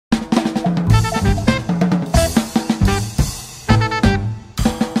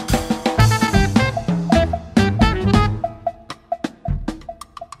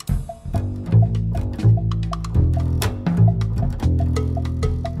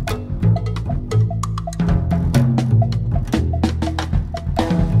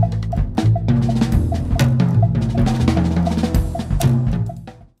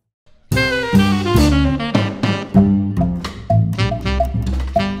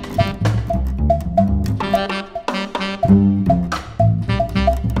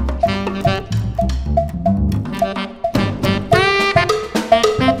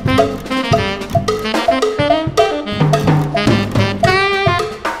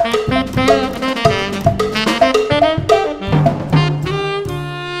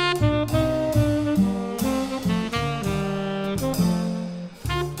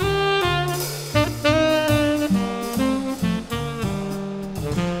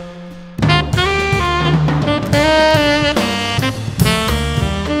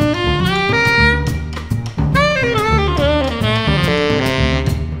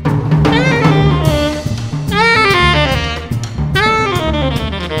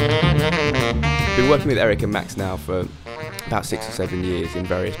Been working with Eric and Max now for about 6 or 7 years in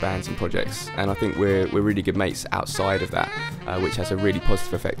various bands and projects, and I think we're really good mates outside of that, which has a really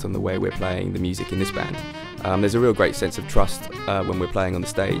positive effect on the way we're playing the music in this band. There's a real great sense of trust when we're playing on the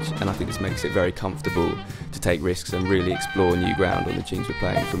stage, and I think this makes it very comfortable to take risks and really explore new ground on the tunes we're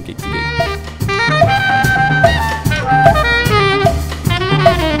playing from gig to gig.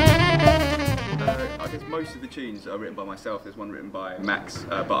 I guess most of the tunes are written by myself. There's one written by Max,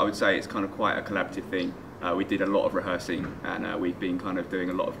 but I would say it's kind of quite a collaborative thing. We did a lot of rehearsing, and we've been kind of doing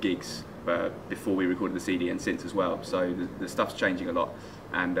a lot of gigs before we recorded the CD and since as well. So the stuff's changing a lot,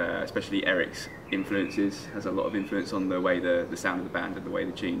 and especially Eric's influences has a lot of influence on the way the sound of the band and the way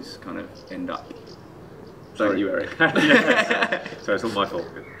the tunes kind of end up. Don't you, Eric? Yeah, so it's all my fault.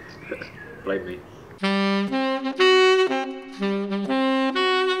 Blame me.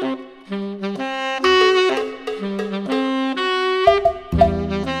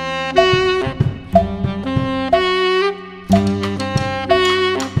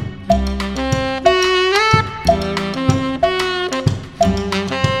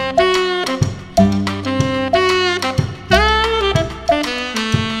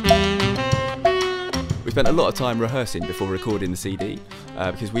 We spent a lot of time rehearsing before recording the CD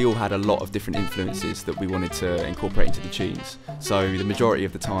because we all had a lot of different influences that we wanted to incorporate into the tunes. So the majority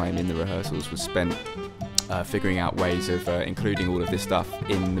of the time in the rehearsals was spent figuring out ways of including all of this stuff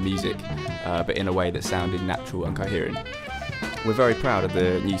in the music, but in a way that sounded natural and coherent. We're very proud of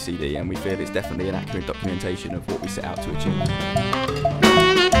the new CD, and we feel it's definitely an accurate documentation of what we set out to achieve.